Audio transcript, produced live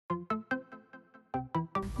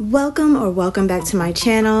Welcome back to my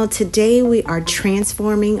channel. Today we are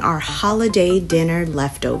transforming our holiday dinner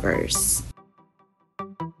leftovers.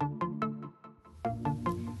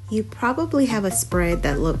 You probably have a spread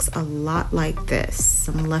that looks a lot like this.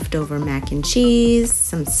 Some leftover mac and cheese,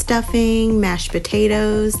 some stuffing, mashed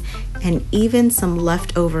potatoes, and even some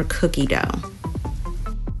leftover cookie dough.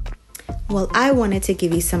 Well, I wanted to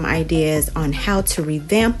give you some ideas on how to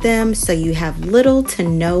revamp them so you have little to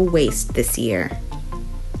no waste this year.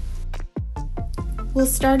 Well,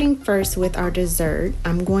 starting first with our dessert,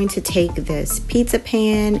 I'm going to take this pizza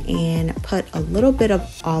pan and put a little bit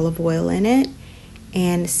of olive oil in it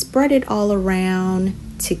and spread it all around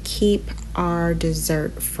to keep our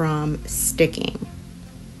dessert from sticking.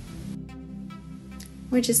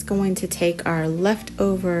 We're just going to take our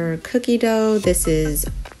leftover cookie dough. This is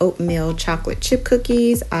oatmeal chocolate chip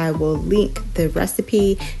cookies. I will link the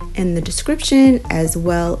recipe in the description as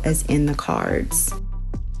well as in the cards.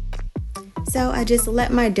 So I just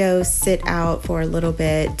let my dough sit out for a little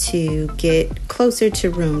bit to get closer to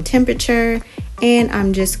room temperature, and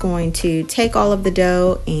I'm just going to take all of the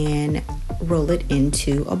dough and roll it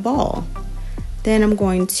into a ball. Then I'm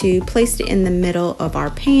going to place it in the middle of our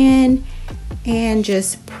pan and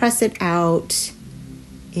just press it out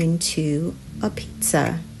into a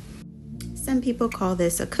pizza. Some people call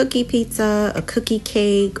this a cookie pizza, a cookie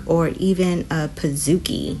cake, or even a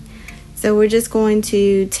pizookie. So we're just going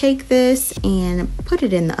to take this and put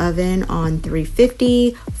it in the oven on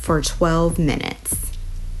 350 for 12 minutes.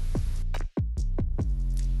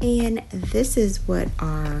 And this is what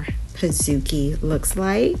our pizookie looks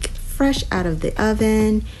like, fresh out of the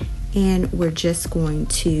oven. And we're just going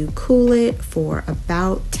to cool it for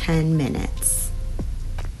about 10 minutes.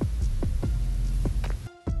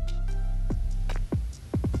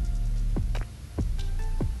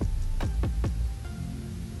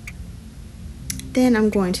 Then I'm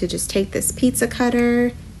going to just take this pizza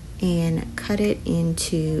cutter and cut it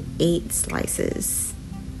into 8 slices.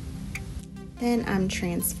 Then I'm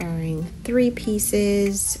transferring 3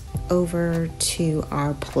 pieces over to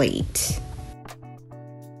our plate.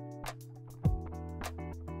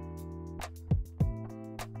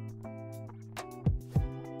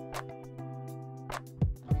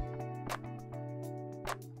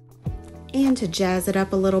 And to jazz it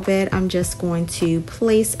up a little bit, I'm just going to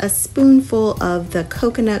place a spoonful of the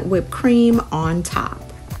coconut whipped cream on top.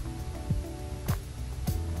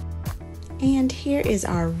 And here is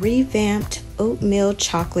our revamped oatmeal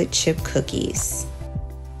chocolate chip cookies.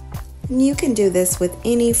 And you can do this with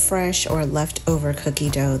any fresh or leftover cookie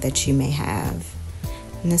dough that you may have.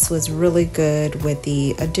 And this was really good with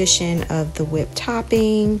the addition of the whipped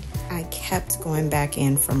topping. I kept going back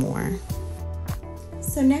in for more.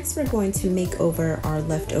 So next we're going to make over our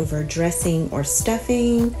leftover dressing or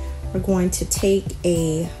stuffing. We're going to take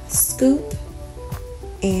a scoop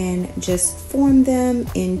and just form them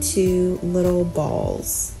into little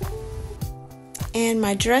balls. And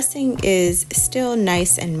my dressing is still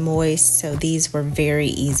nice and moist, so these were very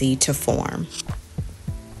easy to form.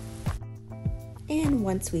 And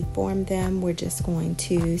once we form them, we're just going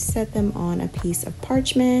to set them on a piece of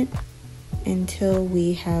parchment until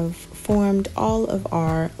we have formed all of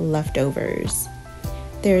our leftovers.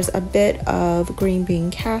 There's a bit of green bean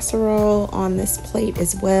casserole on this plate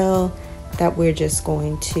as well that we're just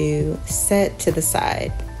going to set to the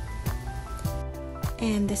side.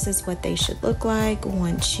 And this is what they should look like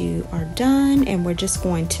once you are done, and we're just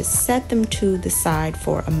going to set them to the side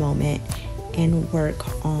for a moment and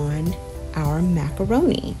work on our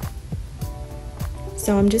macaroni.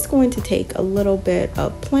 So I'm just going to take a little bit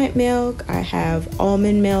of plant milk. I have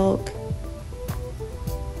almond milk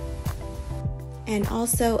and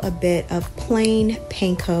also a bit of plain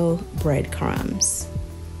panko breadcrumbs.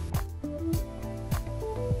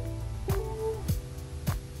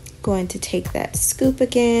 Going to take that scoop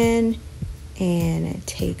again and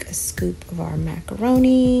take a scoop of our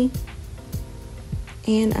macaroni.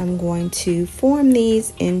 And I'm going to form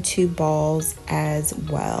these into balls as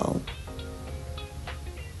well.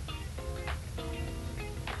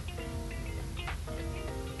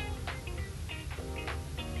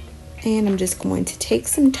 And I'm just going to take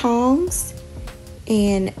some tongs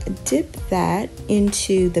and dip that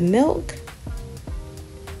into the milk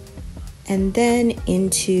and then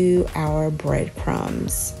into our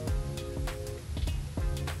breadcrumbs.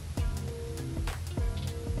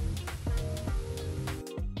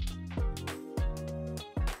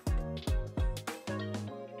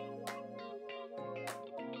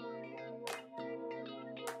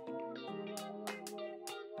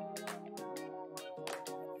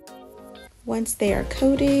 Once they are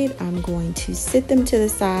coated, I'm going to sit them to the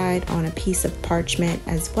side on a piece of parchment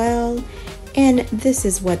as well. And this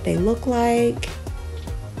is what they look like.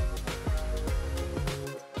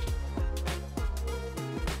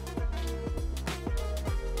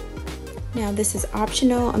 Now this is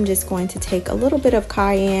optional. I'm just going to take a little bit of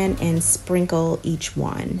cayenne and sprinkle each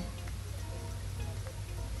one.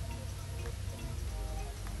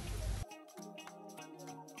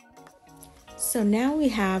 So now we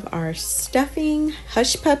have our stuffing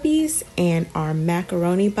hush puppies and our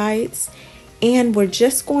macaroni bites, and we're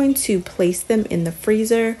just going to place them in the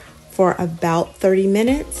freezer for about 30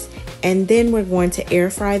 minutes, and then we're going to air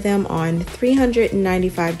fry them on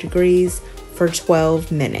 395 degrees for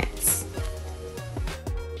 12 minutes.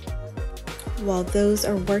 While those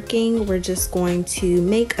are working, we're just going to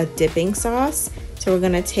make a dipping sauce. So we're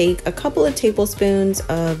going to take a couple of tablespoons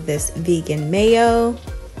of this vegan mayo,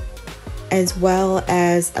 as well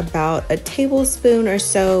as about a tablespoon or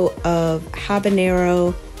so of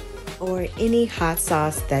habanero or any hot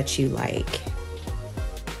sauce that you like.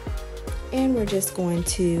 And we're just going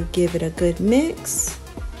to give it a good mix.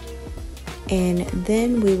 And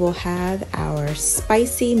then we will have our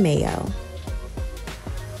spicy mayo.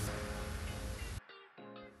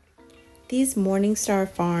 These Morningstar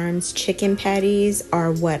Farms chicken patties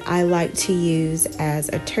are what I like to use as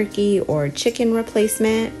a turkey or chicken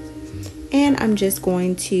replacement. And I'm just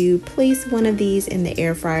going to place one of these in the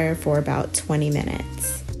air fryer for about 20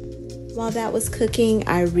 minutes. While that was cooking,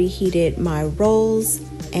 I reheated my rolls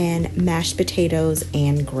and mashed potatoes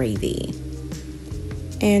and gravy.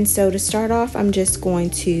 And so to start off, I'm just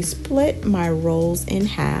going to split my rolls in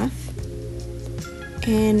half.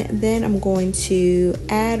 And then I'm going to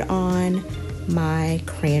add on my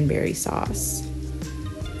cranberry sauce.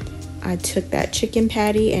 I took that chicken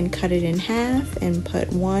patty and cut it in half and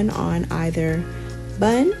put one on either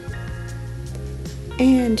bun.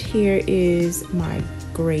 And here is my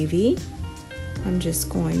gravy. I'm just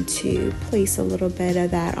going to place a little bit of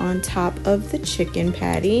that on top of the chicken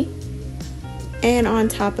patty. And on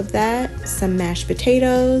top of that, some mashed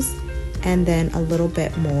potatoes, and then a little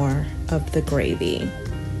bit more of the gravy.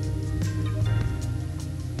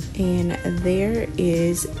 And there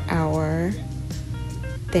is our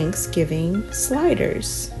Thanksgiving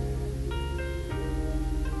sliders.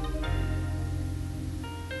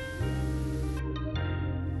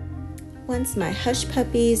 Once my hush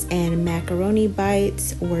puppies and macaroni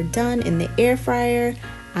bites were done in the air fryer,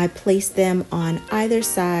 I placed them on either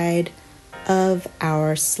side of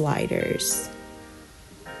our sliders.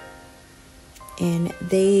 And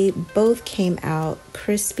they both came out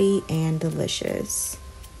crispy and delicious.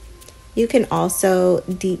 You can also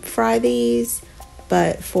deep fry these,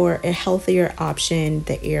 but for a healthier option,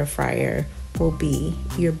 the air fryer will be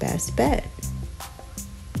your best bet.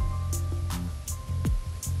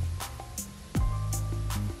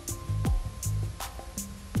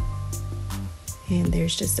 And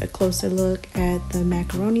there's just a closer look at the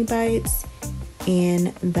macaroni bites and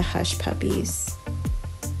the hush puppies.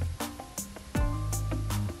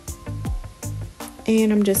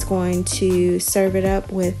 And I'm just going to serve it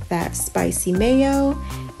up with that spicy mayo.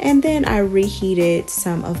 And then I reheated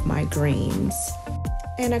some of my greens.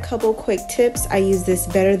 And a couple quick tips. I use this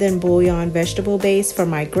Better Than Bouillon vegetable base for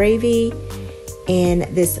my gravy and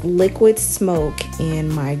this liquid smoke in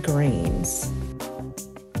my greens.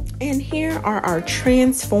 And here are our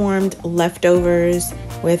transformed leftovers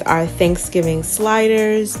with our Thanksgiving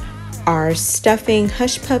sliders, our stuffing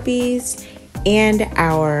hush puppies, and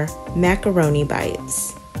our macaroni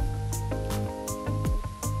bites.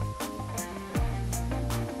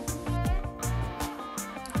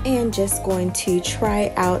 And just going to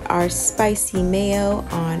try out our spicy mayo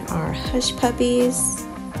on our hush puppies.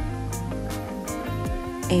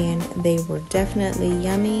 And they were definitely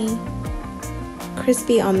yummy.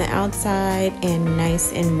 Crispy on the outside and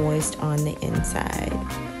nice and moist on the inside.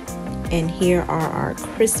 And here are our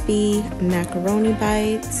crispy macaroni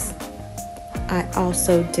bites. I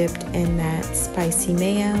also dipped in that spicy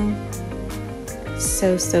mayo.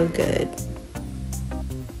 So good.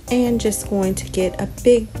 And just going to get a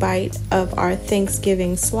big bite of our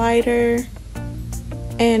Thanksgiving slider.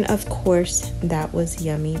 And of course, that was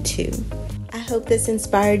yummy too. I hope this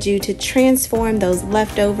inspired you to transform those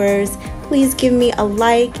leftovers. Please give me a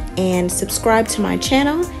like and subscribe to my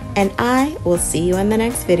channel, and I will see you in the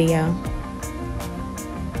next video.